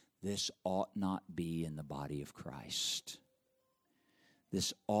down. This ought not be in the body of Christ.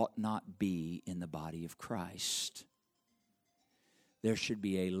 This ought not be in the body of Christ. There should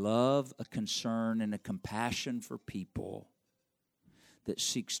be a love, a concern, and a compassion for people that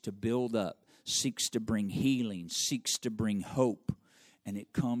seeks to build up, seeks to bring healing, seeks to bring hope, and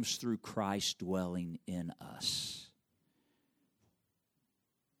it comes through Christ dwelling in us.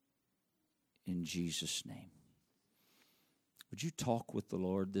 In Jesus' name. Would you talk with the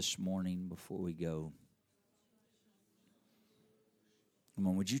Lord this morning before we go? Come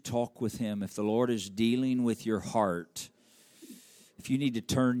on, would you talk with Him? If the Lord is dealing with your heart, if you need to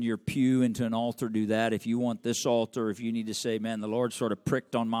turn your pew into an altar, do that. If you want this altar, if you need to say, man, the Lord sort of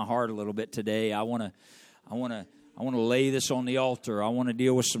pricked on my heart a little bit today. I want to lay this on the altar. I want to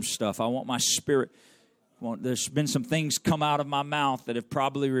deal with some stuff. I want my spirit. There's been some things come out of my mouth that have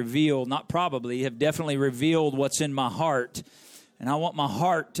have definitely revealed what's in my heart. And I want my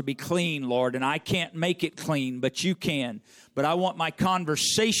heart to be clean, Lord. And I can't make it clean, but you can. But I want my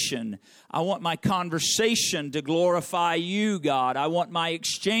conversation to glorify you, God. I want my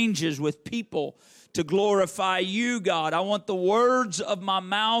exchanges with people to glorify you, God. I want the words of my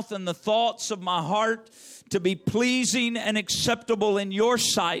mouth and the thoughts of my heart to be pleasing and acceptable in your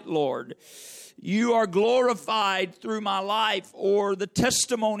sight, Lord. You are glorified through my life, or the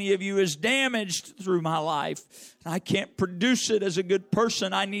testimony of you is damaged through my life. I can't produce it as a good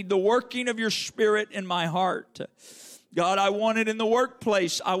person. I need the working of your Spirit in my heart. God, I want it in the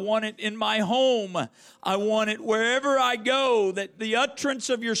workplace. I want it in my home. I want it wherever I go, that the utterance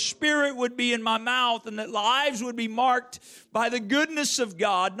of your Spirit would be in my mouth and that lives would be marked by the goodness of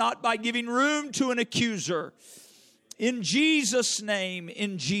God, not by giving room to an accuser. In Jesus' name,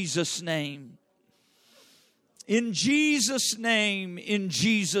 in Jesus' name. In Jesus' name, in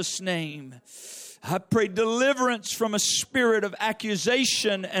Jesus' name. I pray deliverance from a spirit of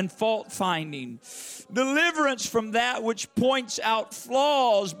accusation and fault finding. Deliverance from that which points out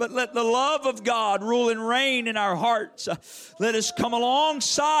flaws, but let the love of God rule and reign in our hearts. Let us come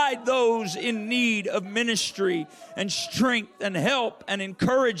alongside those in need of ministry and strength and help and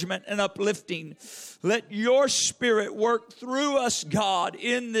encouragement and uplifting. Let your Spirit work through us, God,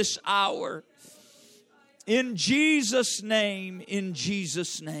 in this hour. In Jesus' name, in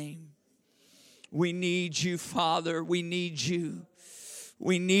Jesus' name. We need you, Father. We need you.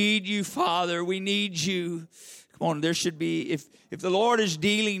 We need you, Father. We need you. Come on, there should be, if the Lord is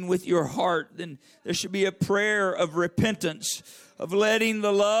dealing with your heart, then there should be a prayer of repentance, of letting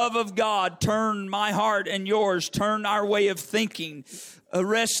the love of God turn my heart and yours, turn our way of thinking,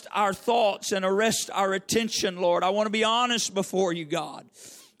 arrest our thoughts and arrest our attention, Lord. I want to be honest before you, God.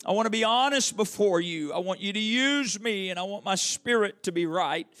 I want to be honest before you. I want you to use me, and I want my spirit to be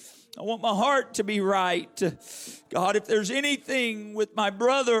right. I want my heart to be right. God, if there's anything with my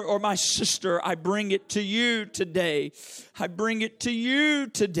brother or my sister, I bring it to you today. I bring it to you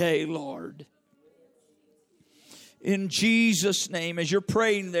today, Lord. In Jesus' name, as you're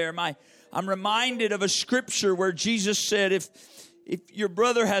praying there, I'm reminded of a scripture where Jesus said, if your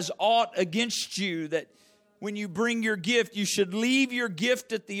brother has aught against you, that when you bring your gift, you should leave your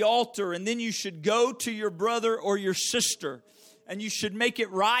gift at the altar, and then you should go to your brother or your sister, and you should make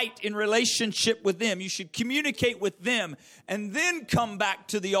it right in relationship with them. You should communicate with them, and then come back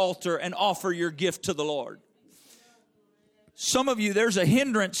to the altar and offer your gift to the Lord. Some of you, there's a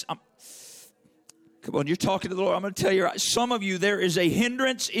hindrance. Come on, you're talking to the Lord. I'm going to tell you, some of you, there is a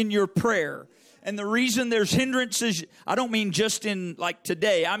hindrance in your prayer. And the reason there's hindrances, I don't mean just in like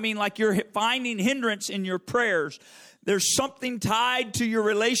today. I mean like you're finding hindrance in your prayers. There's something tied to your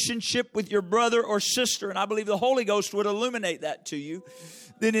relationship with your brother or sister. And I believe the Holy Ghost would illuminate that to you.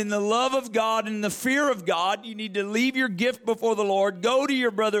 That in the love of God and the fear of God, you need to leave your gift before the Lord. Go to your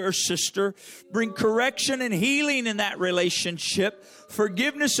brother or sister. Bring correction and healing in that relationship.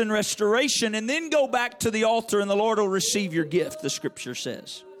 Forgiveness and restoration. And then go back to the altar and the Lord will receive your gift, the scripture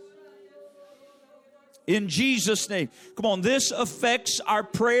says. In Jesus' name. Come on, this affects our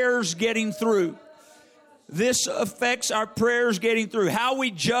prayers getting through. This affects our prayers getting through. How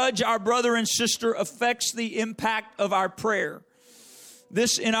we judge our brother and sister affects the impact of our prayer.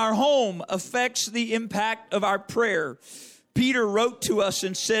 This in our home affects the impact of our prayer. Peter wrote to us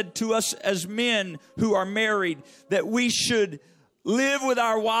and said to us as men who are married that we should live with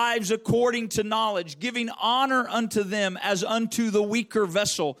our wives according to knowledge, giving honor unto them as unto the weaker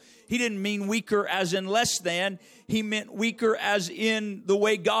vessel. He didn't mean weaker as in less than. He meant weaker as in the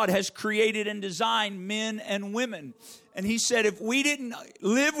way God has created and designed men and women. And he said if we didn't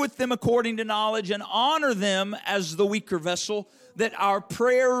live with them according to knowledge and honor them as the weaker vessel, that our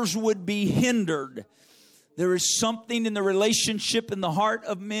prayers would be hindered. There is something in the relationship in the heart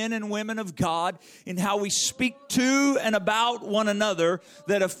of men and women of God in how we speak to and about one another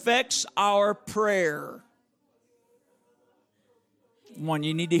that affects our prayer. One,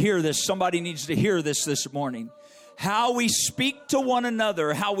 you need to hear this. Somebody needs to hear this morning. How we speak to one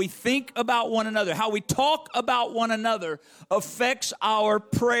another, how we think about one another, how we talk about one another affects our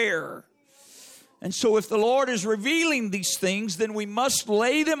prayer. And so if the Lord is revealing these things, then we must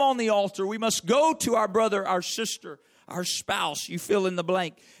lay them on the altar. We must go to our brother, our sister, our spouse, you fill in the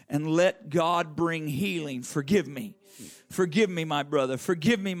blank, and let God bring healing. Forgive me. Forgive me, my brother.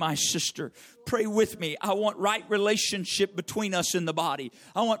 Forgive me, my sister. Pray with me. I want right relationship between us in the body.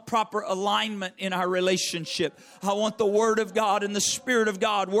 I want proper alignment in our relationship. I want the Word of God and the Spirit of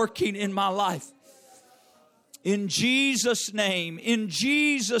God working in my life. In Jesus' name,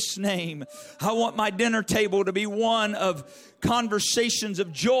 I want my dinner table to be one of conversations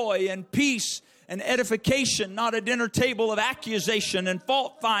of joy and peace and edification, not a dinner table of accusation and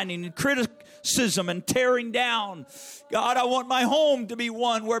fault finding and criticism and tearing down. God, I want my home to be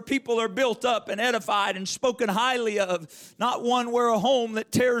one where people are built up and edified and spoken highly of, not one where a home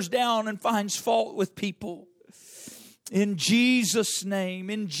that tears down and finds fault with people. In Jesus' name,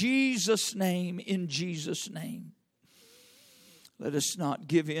 in Jesus' name, in Jesus' name. Let us not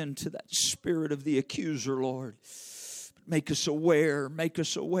give in to that spirit of the accuser, Lord. Make us aware, make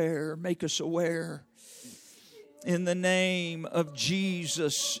us aware, make us aware. In the name of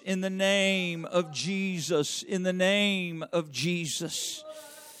Jesus, in the name of Jesus, in the name of Jesus.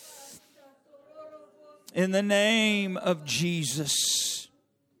 In the name of Jesus.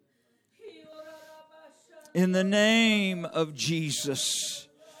 In the name of Jesus.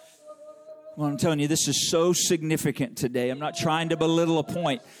 Well, I'm telling you, this is so significant today. I'm not trying to belittle a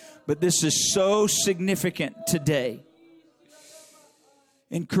point, but this is so significant today.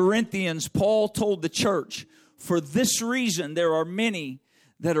 In Corinthians, Paul told the church, for this reason there are many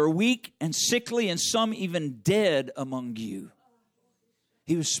that are weak and sickly and some even dead among you.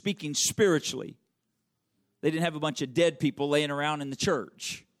 He was speaking spiritually. They didn't have a bunch of dead people laying around in the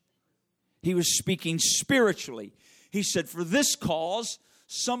church. He was speaking spiritually. He said, for this cause,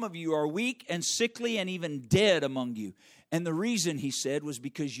 some of you are weak and sickly and even dead among you. And the reason, he said, was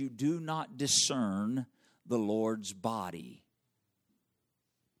because you do not discern the Lord's body.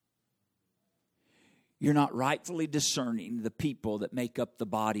 You're not rightfully discerning the people that make up the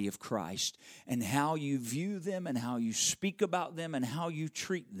body of Christ, and how you view them and how you speak about them and how you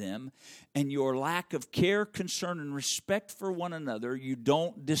treat them, and your lack of care, concern, and respect for one another. You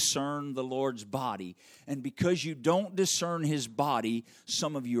don't discern the Lord's body. And because you don't discern His body,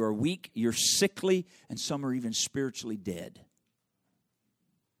 some of you are weak, you're sickly, and some are even spiritually dead.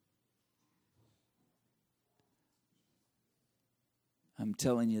 I'm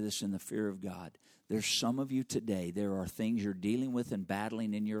telling you this in the fear of God. There's some of you today, there are things you're dealing with and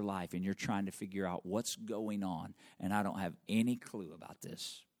battling in your life, and you're trying to figure out what's going on, and I don't have any clue about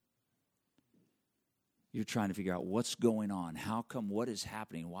this. You're trying to figure out what's going on. How come, what is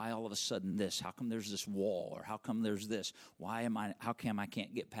happening? Why all of a sudden this? How come there's this wall? Or how come there's this? How come I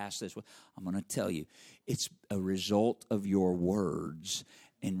can't get past this? Well, I'm going to tell you, it's a result of your words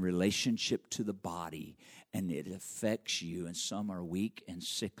in relationship to the body, and it affects you. And some are weak and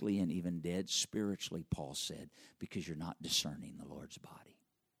sickly and even dead spiritually, Paul said, because you're not discerning the Lord's body.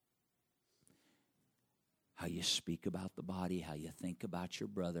 How you speak about the body, how you think about your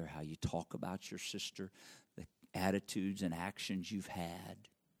brother, how you talk about your sister, the attitudes and actions you've had.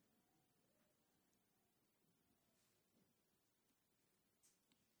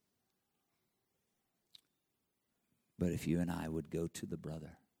 But if you and I would go to the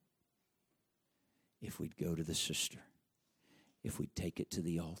brother, if we'd go to the sister, if we'd take it to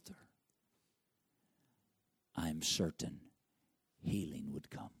the altar, I'm certain healing would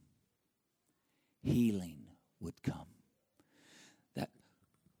come. Healing would come. That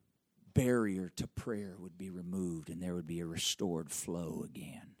barrier to prayer would be removed, and there would be a restored flow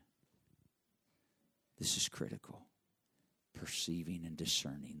again. This is critical. Perceiving and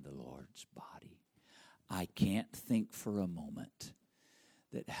discerning the Lord's body. I can't think for a moment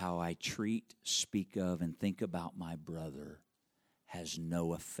that how I treat, speak of, and think about my brother has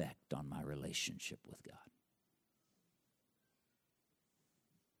no effect on my relationship with God.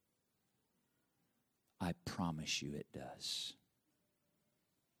 I promise you it does.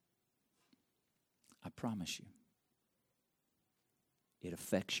 I promise you. It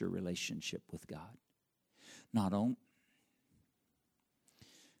affects your relationship with God. Not only,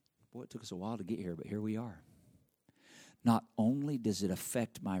 boy, it took us a while to get here, but here we are. Not only does it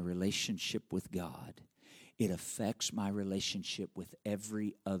affect my relationship with God, it affects my relationship with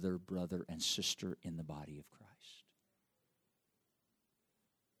every other brother and sister in the body of Christ.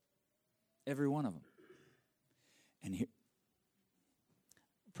 Every one of them. And here,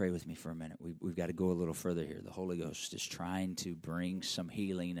 pray with me for a minute. We've got to go a little further here. The Holy Ghost is trying to bring some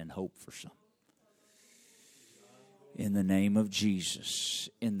healing and hope for some. In the name of Jesus,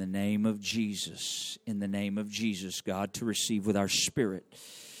 in the name of Jesus, in the name of Jesus, God, to receive with our spirit,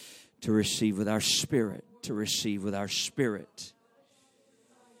 to receive with our spirit, to receive with our spirit.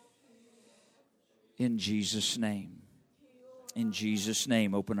 In Jesus' name. In Jesus'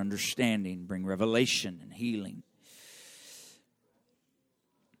 name, open understanding, bring revelation and healing.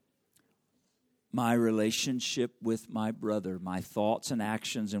 My relationship with my brother, my thoughts and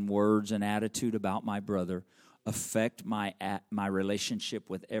actions and words and attitude about my brother affect my relationship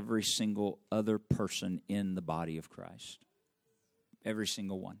with every single other person in the body of Christ. Every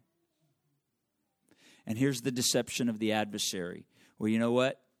single one. And here's the deception of the adversary. Well, you know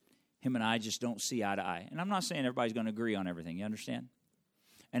what? Him and I just don't see eye to eye. And I'm not saying everybody's going to agree on everything. You understand?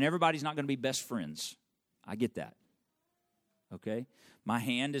 And everybody's not going to be best friends. I get that. Okay? My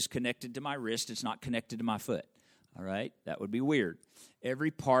hand is connected to my wrist. It's not connected to my foot. All right? That would be weird.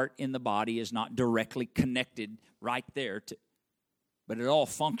 Every part in the body is not directly connected right there, but it all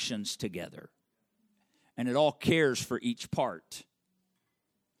functions together. And it all cares for each part.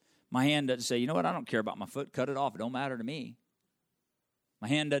 My hand doesn't say, you know what, I don't care about my foot. Cut it off. It don't matter to me. My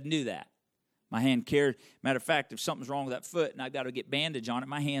hand doesn't do that. My hand cares. Matter of fact, if something's wrong with that foot and I've got to get bandage on it,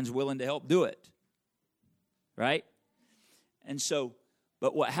 my hand's willing to help do it. Right? And so,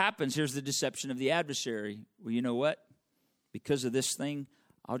 but what happens, here's the deception of the adversary. Well, you know what? Because of this thing,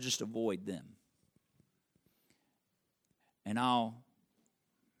 I'll just avoid them. And I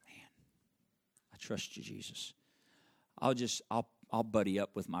trust you, Jesus. I'll buddy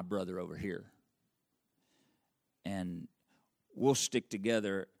up with my brother over here. And we'll stick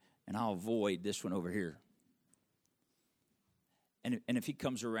together, and I'll avoid this one over here. And if he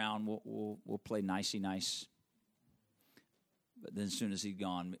comes around, we'll play nicey nice. But then as soon as he's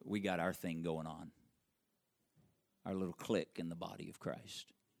gone, we got our thing going on. Our little clique in the body of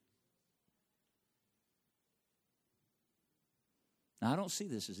Christ. Now, I don't see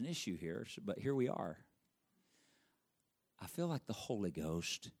this as an issue here, but here we are. I feel like the Holy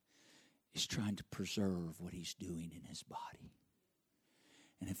Ghost is trying to preserve what he's doing in his body.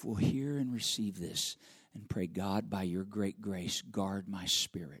 And if we'll hear and receive this and pray, God, by your great grace, guard my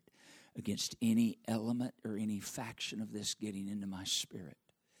spirit against any element or any faction of this getting into my spirit.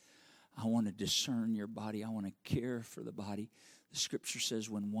 I want to discern your body. I want to care for the body. The scripture says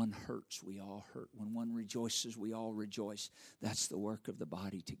when one hurts, we all hurt. When one rejoices, we all rejoice. That's the work of the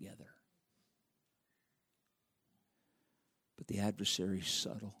body together. But the adversary is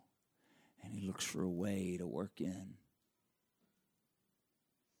subtle, and he looks for a way to work in.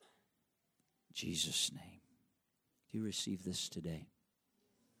 Jesus' name. Do you receive this today?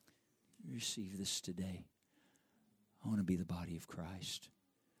 You receive this today. I want to be the body of Christ.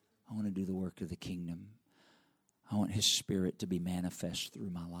 I want to do the work of the kingdom. I want his spirit to be manifest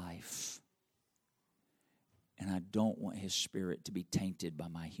through my life. And I don't want his spirit to be tainted by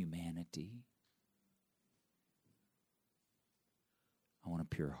my humanity. I want a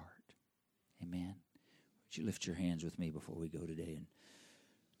pure heart. Amen. Would you lift your hands with me before we go today and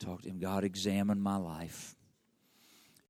talk to him? God, examine my life.